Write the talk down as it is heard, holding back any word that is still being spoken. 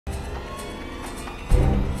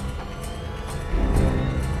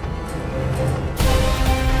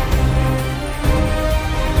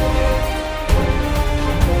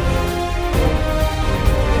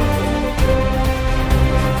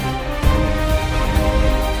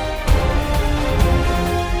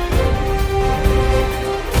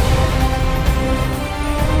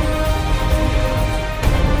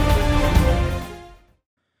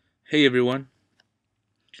Hey everyone,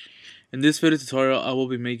 in this video tutorial I will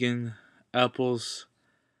be making Apple's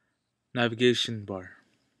navigation bar.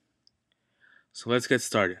 So let's get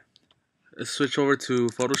started. Let's switch over to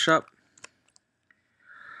Photoshop.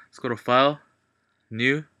 Let's go to File,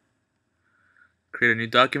 New, create a new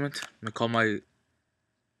document. I'm going to call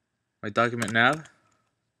my document nav.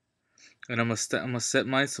 And I'm gonna set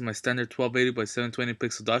mine to my standard 1280 by 720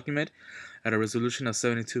 pixel document at a resolution of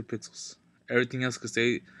 72 pixels. Everything else can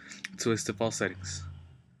stay to its default settings.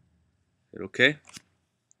 Hit OK.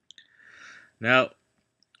 Now,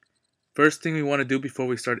 first thing we want to do before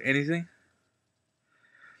we start anything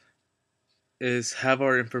is have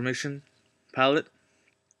our information palette,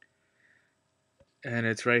 and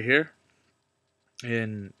it's right here.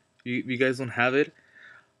 And if you guys don't have it,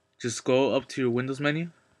 just go up to your Windows menu,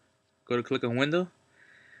 go to click on Window,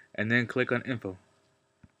 and then click on Info,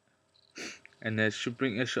 and it should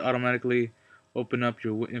automatically open up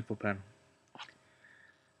your info panel.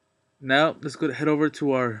 Now let's head over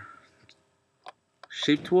to our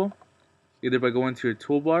shape tool, either by going to your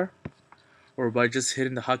toolbar or by just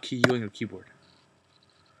hitting the hotkey U on your keyboard.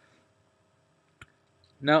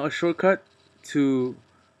 Now a shortcut to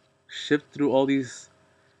shift through all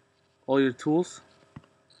your tools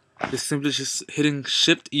is simply just hitting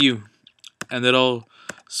Shift U, and that'll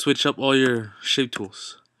switch up all your shape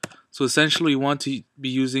tools. So essentially you want to be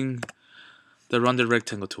using the rounded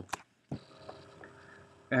rectangle tool.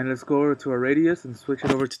 And let's go over to our radius and switch it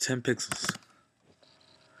over to 10 pixels.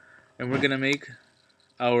 And we're gonna make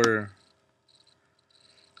our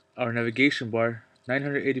navigation bar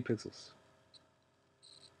 980 pixels.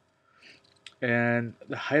 And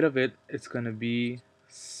the height of it's gonna be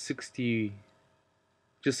 60,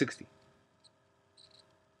 just 60.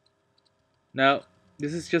 Now,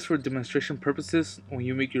 this is just for demonstration purposes. When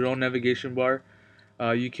you make your own navigation bar,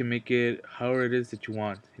 you can make it however it is that you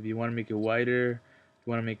want. If you want to make it wider, if you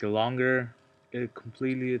want to make it longer,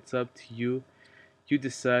 it's up to you. You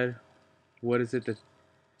decide what is it that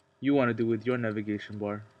you want to do with your navigation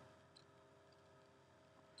bar.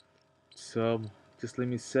 So just let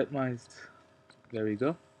me set my, there we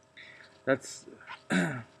go. That's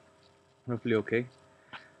roughly okay.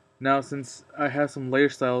 Now since I have some layer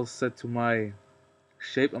styles set to my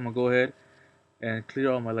shape, I'm gonna go ahead and clear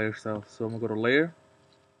all my layer styles. So I'm gonna go to Layer,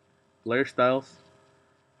 Layer Styles,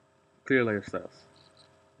 Clear Layer Styles,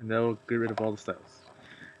 and that will get rid of all the styles.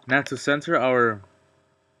 Now to center our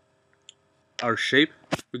shape,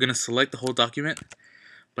 we're gonna select the whole document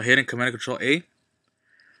by hitting Command Control A,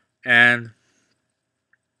 and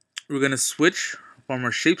we're gonna switch from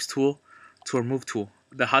our Shapes tool to our Move tool.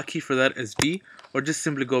 The hotkey for that is B, or just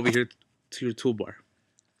simply go over here to your toolbar.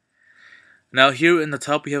 Now here in the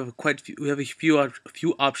top we have a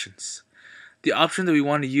few options. The option that we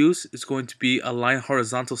want to use is going to be Align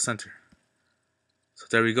Horizontal Center. So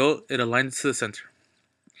there we go, it aligns to the center.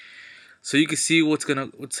 So you can see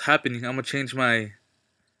what's happening. I'm gonna change my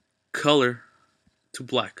color to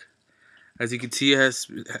black. As you can see,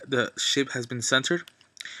 the shape has been centered.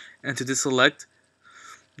 And to deselect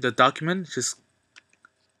the document, just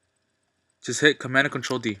hit Command and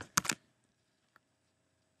Control D.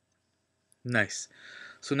 Nice.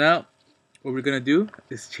 So now what we're gonna do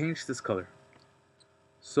is change this color.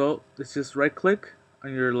 So let's just right click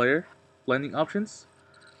on your layer, blending options.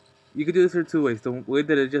 You can do this in two ways. The way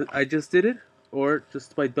that I just did it, or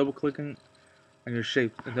just by double clicking on your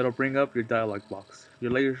shape, and that'll bring up your dialog box,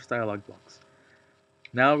 your layers dialog box.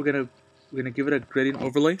 Now we're gonna give it a gradient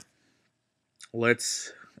overlay.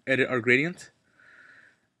 Let's edit our gradient.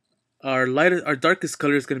 Our darkest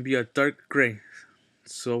color is gonna be a dark gray.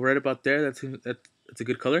 So right about there, that's a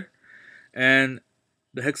good color. And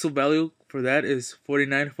the hexel value for that is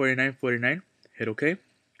 49, 49, 49. Hit OK.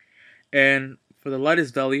 And for the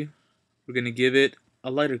lightest value, we're gonna give it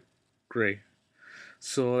a lighter gray.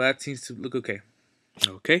 So that seems to look okay.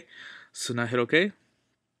 Okay. So now hit OK.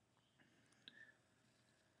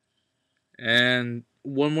 And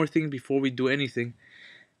one more thing before we do anything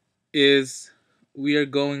is we are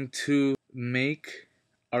going to make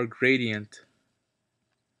our gradient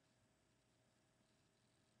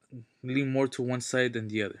lean more to one side than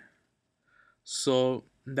the other. So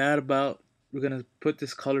we're gonna put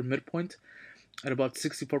this color midpoint at about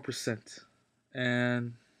 64%,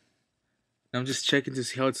 and I'm just checking to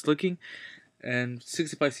see how it's looking, and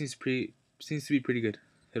 65 seems to be pretty good.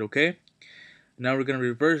 Hit OK. Now we're gonna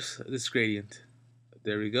reverse this gradient.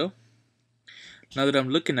 There we go. Now that I'm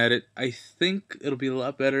looking at it, I think it'll be a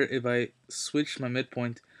lot better if I switch my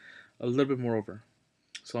midpoint a little bit more over.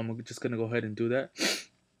 So I'm just gonna go ahead and do that.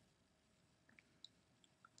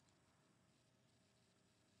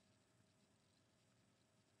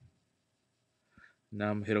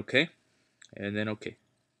 Now I'm gonna hit OK, and then OK.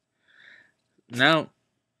 Now,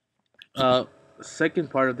 second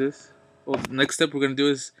part of this, well, the next step we're gonna do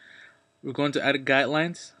is we're going to add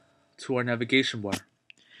guidelines to our navigation bar.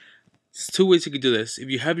 There's two ways you can do this. If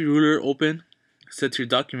you have your ruler open, set to your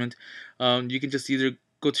document, you can just either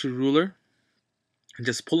go to your ruler and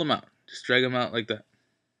just pull them out. Just drag them out like that.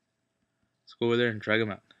 Let's go over there and drag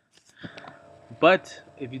them out. But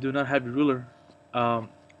if you do not have your ruler,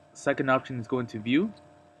 second option is going to view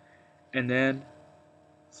and then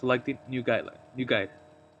selecting new guide,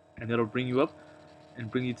 and it'll bring you up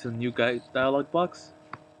and bring you to the new guide dialog box.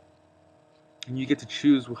 And you get to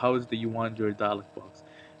choose how is it that you want your dialog box.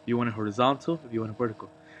 If you want it horizontal, if you want it vertical.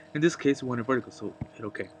 In this case, we want it vertical, so hit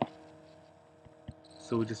OK.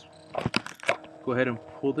 So we just go ahead and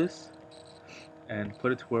pull this and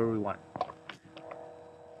put it to wherever we want.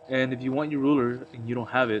 And if you want your ruler and you don't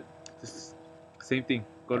have it, just same thing.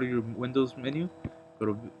 Go to your Windows menu, go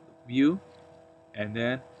to View, and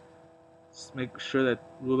then just make sure that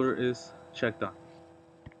ruler is checked on.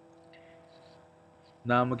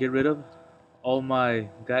 Now I'm gonna get rid of all my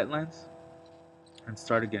guidelines and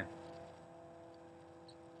start again.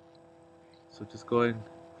 So just go ahead and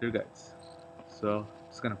clear guides. So I'm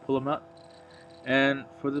just gonna pull them out. And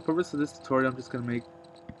for the purpose of this tutorial, I'm just gonna make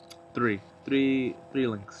three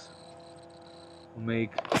links. We'll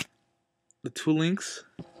make the 2 links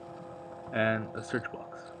and a search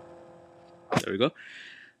box. There we go.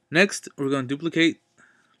 Next, we're gonna duplicate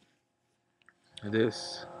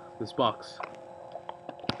this box,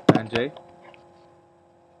 and J.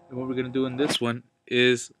 And what we're gonna do in this one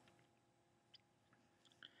is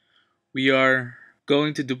we are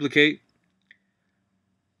going to duplicate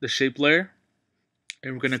the shape layer,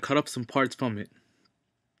 and we're gonna cut up some parts from it.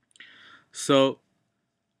 So,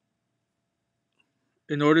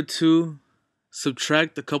 in order to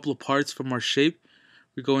subtract a couple of parts from our shape,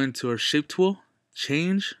 we go into our shape tool,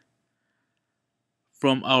 change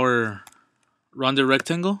from our rounded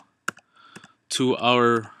rectangle to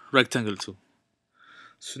our rectangle tool.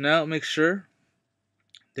 So now make sure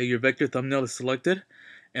that your vector thumbnail is selected,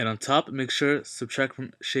 and on top make sure subtract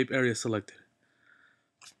from shape area selected.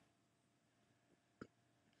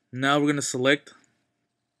 Now we're going to select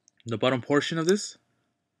the bottom portion of this,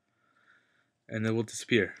 and it will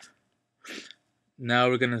disappear.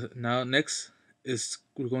 Now next is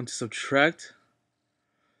we're going to subtract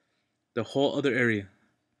the whole other area.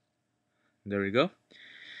 There we go.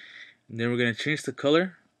 And then we're going to change the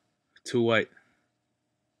color to white.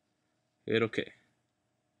 Hit OK.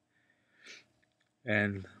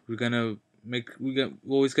 And we're gonna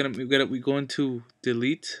we're going to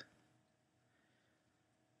delete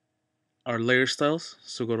our layer styles.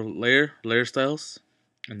 So go to layer styles,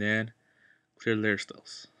 and then clear layer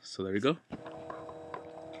styles. So there we go.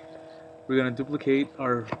 We're gonna duplicate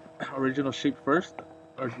our original shape first,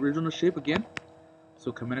 our original shape again.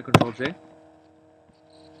 So Command and Control J,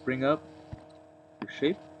 bring up your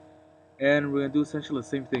shape, and we're gonna do essentially the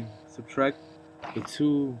same thing. Subtract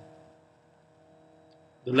the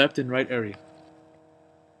left and right area.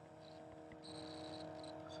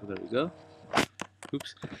 So there we go.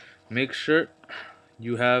 Oops. Make sure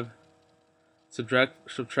you have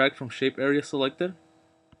subtract from shape area selected,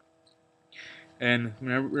 and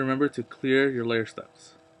remember to clear your layer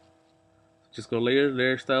styles. Just go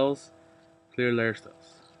layer styles, clear layer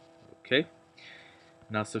styles. Okay.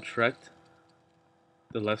 Now subtract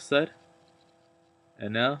the left side,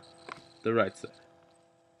 and now the right side.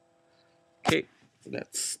 Okay,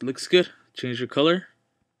 that looks good. Change your color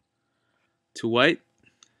to white.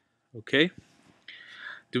 Okay.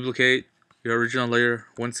 Duplicate your original layer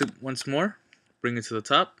once more. Bring it to the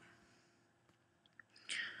top.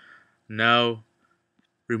 Now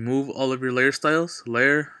remove all of your layer styles,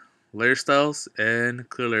 layer styles, and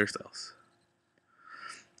clear layer styles.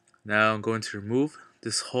 Now I'm going to remove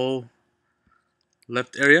this whole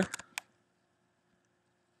left area,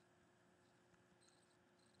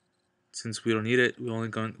 since we don't need it. We're only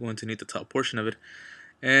going to need the top portion of it,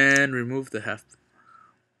 and remove the half.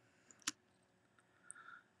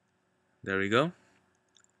 There we go.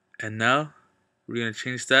 And now we're going to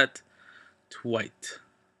change that to white.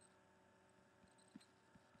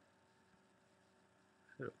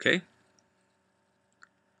 Okay.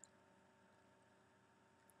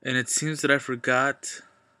 And it seems that I forgot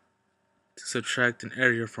to subtract an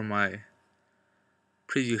area from my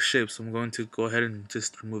previous shape, so I'm going to go ahead and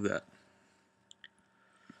just remove that.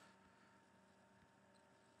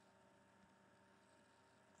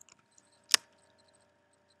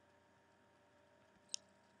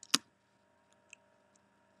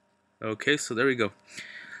 Okay, so there we go.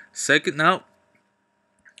 Now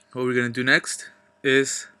what we're going to do next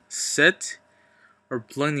is set our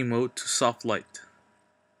blending mode to soft light.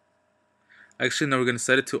 Actually, no, we're going to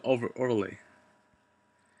set it to overlay.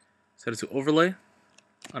 Set it to overlay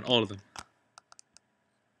on all of them.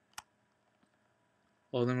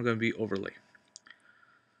 All of them are going to be overlay.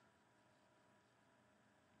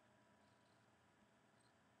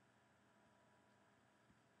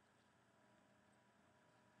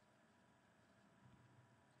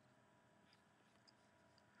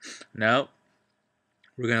 Now,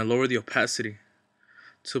 we're going to lower the opacity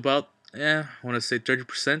to about, I want to say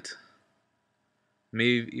 30%,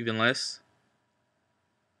 maybe even less.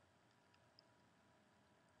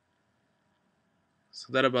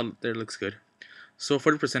 So that about there looks good. So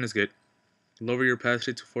 40% is good. Lower your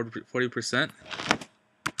opacity to 40%.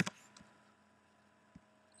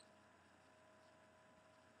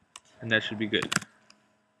 And that should be good.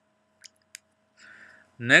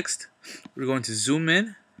 Next, we're going to zoom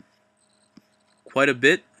in quite a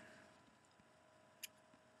bit.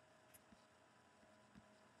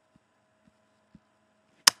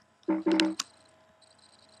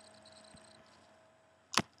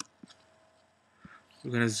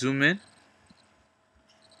 We're going to zoom in.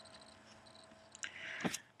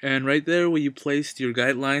 And right there where you placed your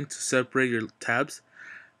guideline to separate your tabs,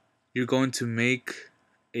 you're going to make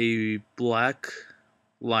a black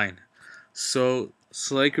line. So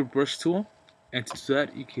select your brush tool, and to do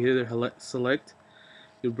that you can either select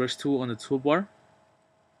your brush tool on the toolbar,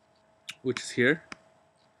 which is here,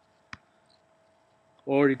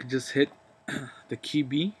 or you can just hit the key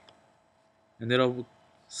B and that'll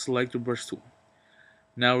select your brush tool.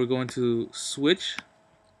 Now we're going to switch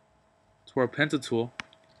to our pencil tool,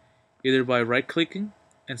 either by right clicking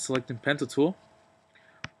and selecting pencil tool,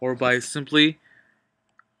 or by simply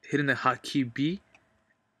hitting the hotkey B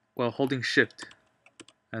while holding shift,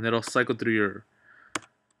 and that'll cycle through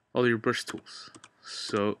all your brush tools.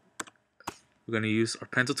 So we're going to use our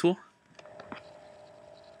pencil tool,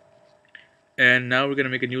 and now we're going to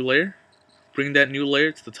make a new layer. Bring that new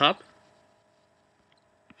layer to the top.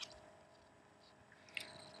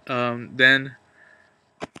 Then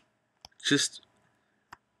just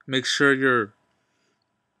make sure your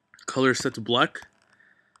color is set to black,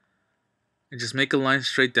 and just make a line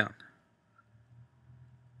straight down.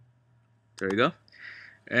 There you go.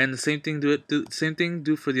 And the same thing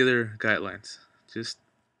do for the other guidelines. Just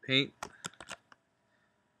paint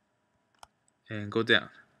and go down.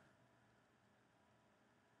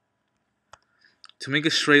 To make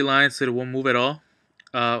a straight line so it won't move at all,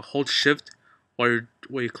 hold shift while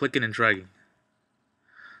you're clicking and dragging.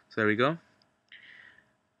 So there we go.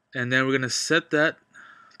 And then we're gonna set that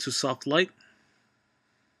to soft light.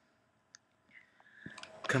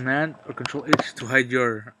 Command or Control H to hide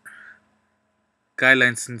your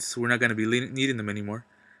guidelines, since we're not gonna be needing them anymore.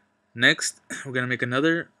 Next, we're gonna make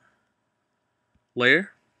another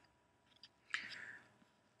layer,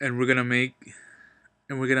 and we're gonna make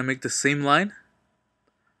the same line,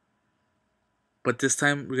 but this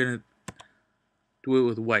time we're gonna do it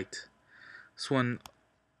with white. So on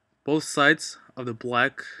both sides of the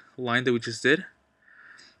black line that we just did,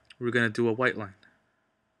 we're gonna do a white line.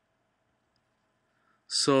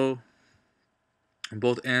 So on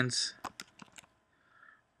both ends,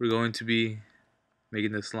 we're going to be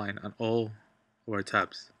making this line on all of our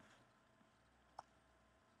tabs.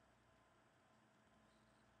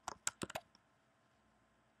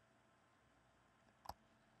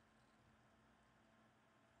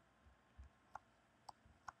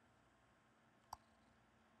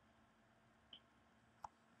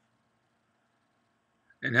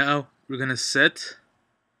 And now we're gonna set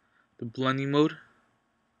the blending mode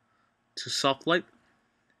to soft light,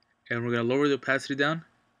 and we're gonna lower the opacity down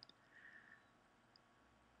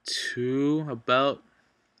to about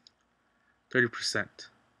 30%.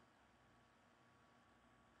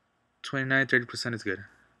 30% is good.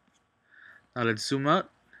 Now let's zoom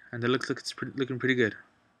out, and that looks like it's looking pretty good.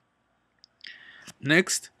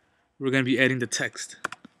 Next, we're gonna be adding the text.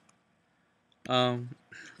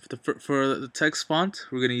 For the text font,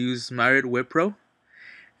 we're gonna use Marriott Webpro,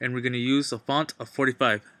 and we're gonna use a font of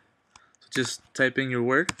 45. So just type in your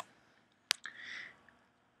word,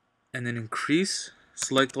 and then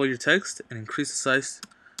select all your text, and increase the size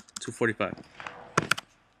to 45.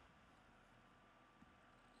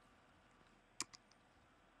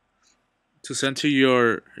 To center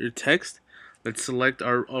your text, let's select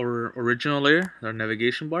our original layer, our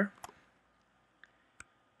navigation bar,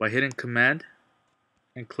 by hitting Command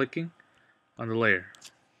and clicking on the layer,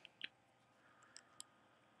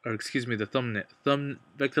 or excuse me, the thumbnail,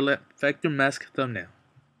 vector mask thumbnail.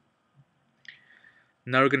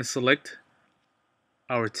 Now we're going to select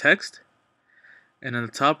our text, And on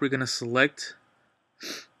the top, we're going to select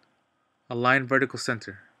Align Vertical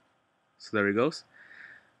Center. So there it goes.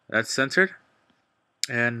 That's centered.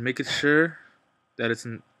 And make it sure that it's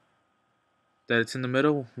in the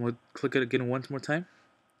middle. We'll click it again one more time.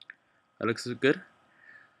 That looks good.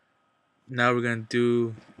 Now we're going to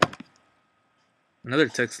do another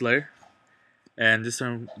text layer. And this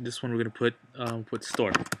one we're going to put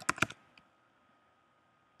store.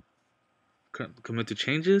 Commit to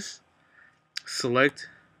changes. Select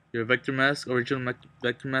your vector mask, original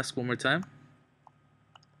vector mask one more time.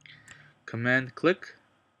 Command click.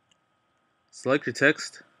 Select your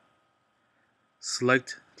text.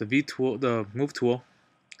 Select the V tool, the move tool,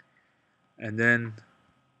 and then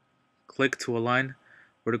click to align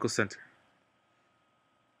vertical center.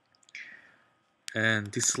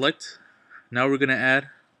 And deselect. Now we're gonna add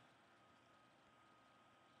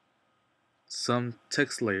some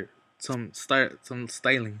text layer, some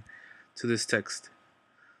styling to this text.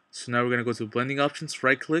 So now we're gonna go to blending options,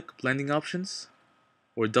 right click, blending options,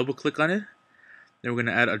 or double click on it. Then we're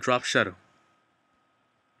gonna add a drop shadow.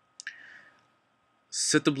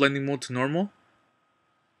 Set the blending mode to normal,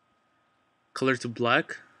 color to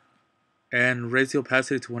black, and raise the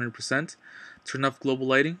opacity to 100%. Turn off global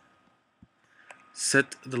lighting.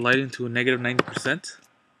 Set the lighting to a negative 90%.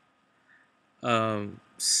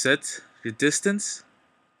 Set your distance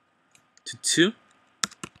to 2.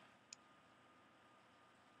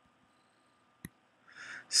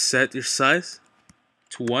 Set your size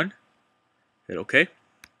to 1. Hit OK.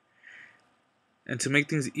 And to make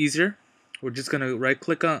things easier, we're just going to right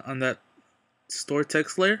click on that store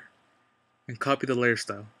text layer and copy the layer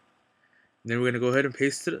style. And then we're going to go ahead and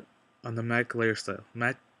paste it on the Mac layer style.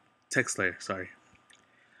 Mac text layer, sorry.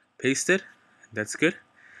 Paste it. That's good.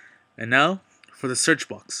 And now for the search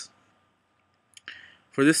box.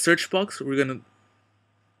 For this search box, we're going to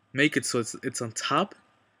make it so it's on top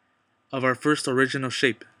of our first original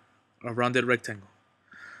shape, a rounded rectangle.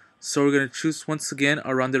 So we're going to choose once again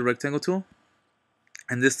our rounded rectangle tool.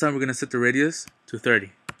 And this time we're going to set the radius to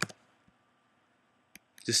 30.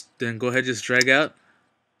 Then go ahead, just drag out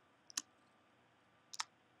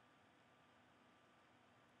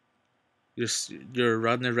your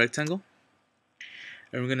rounded rectangle.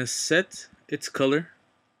 And we're going to set its color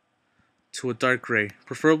to a dark gray.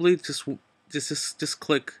 Preferably just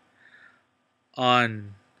click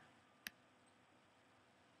on,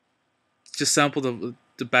 just sample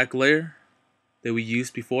the back layer that we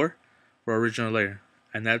used before for our original layer.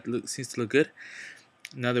 And that seems to look good.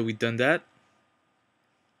 Now that we've done that,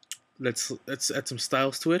 let's add some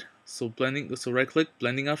styles to it. So right click,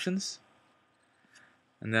 blending options,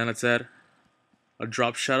 and then let's add a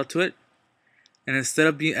drop shadow to it. And instead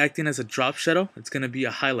of acting as a drop shadow, it's gonna be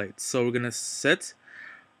a highlight. So we're gonna set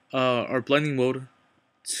our blending mode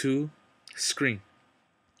to screen,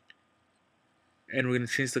 and we're gonna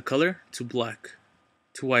change the color to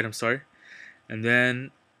white. I'm sorry, and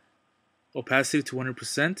then opacity to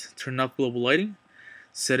 100%, turn off global lighting,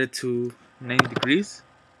 set it to 90 degrees,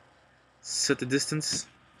 set the distance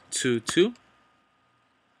to 2,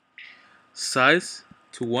 size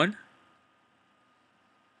to 1.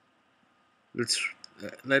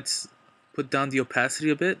 Let's put down the opacity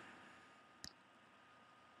a bit.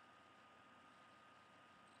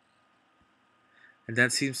 And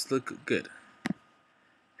that seems to look good.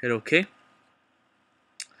 Hit OK.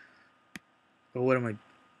 Oh, what am I?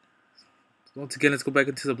 Once again, let's go back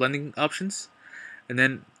into the blending options, and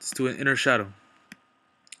then let's do an inner shadow.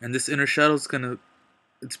 And this inner shadow is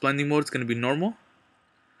its blending mode is gonna be normal.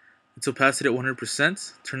 Its opacity at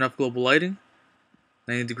 100%. Turn off global lighting,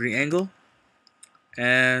 90-degree angle,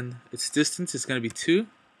 and its distance is gonna be 2.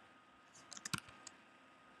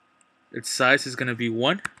 Its size is gonna be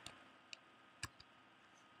 1.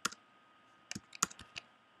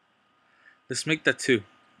 Let's make that 2.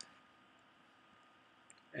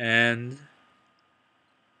 And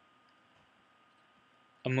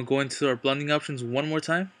I'm going to go into our blending options one more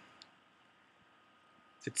time.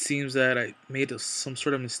 It seems that I made some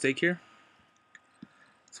sort of mistake here.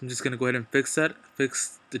 So I'm just going to go ahead and fix that.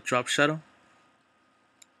 Fix the drop shadow.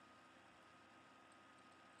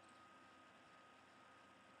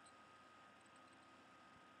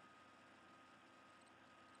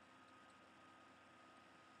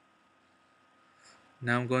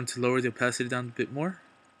 Now I'm going to lower the opacity down a bit more.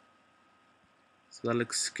 So that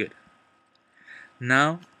looks good.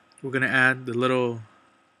 Now we're going to add the little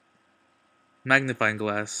magnifying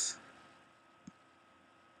glass.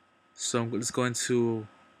 So let's go into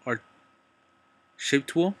our shape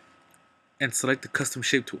tool and select the custom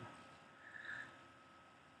shape tool.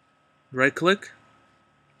 Right click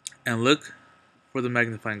and look for the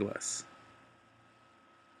magnifying glass.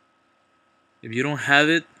 If you don't have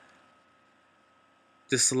it,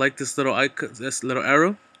 just select this little icon, this little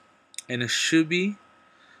arrow, and it should be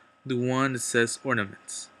the one that says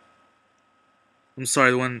ornaments. I'm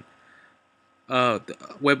sorry, the one the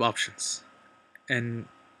web options, and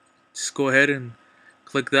just go ahead and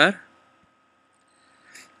click that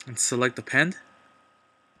and select append,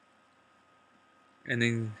 and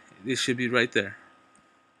then it should be right there.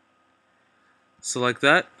 Select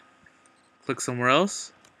that, click somewhere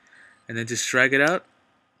else, and then just drag it out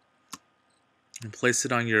and place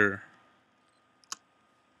it on your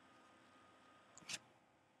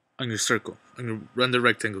circle, on your render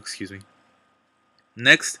rectangle, excuse me.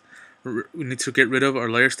 Next, we need to get rid of our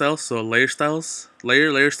layer styles. So layer styles,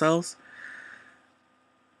 layer styles,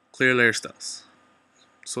 clear layer styles.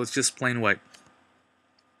 So it's just plain white.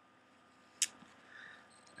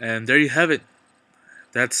 And there you have it.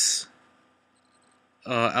 That's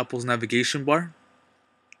Apple's navigation bar.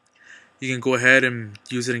 You can go ahead and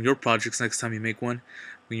use it in your projects next time you make one.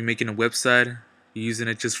 When you're making a website, you're using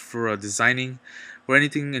it just for designing or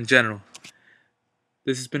anything in general.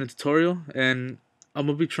 This has been a tutorial, and I'm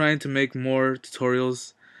gonna be trying to make more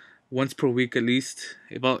tutorials once per week at least.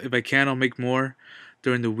 If I can, I'll make more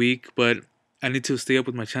during the week, but I need to stay up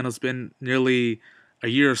with my channel. It's been nearly a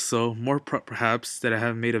year or so, more perhaps, that I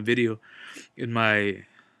haven't made a video in my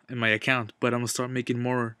account. But I'm gonna start making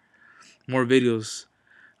more videos.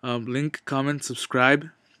 Link, comment, subscribe,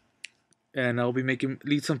 and I'll be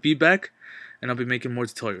leave some feedback, and I'll be making more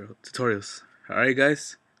tutorials. Alright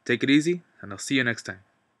guys, take it easy, and I'll see you next time.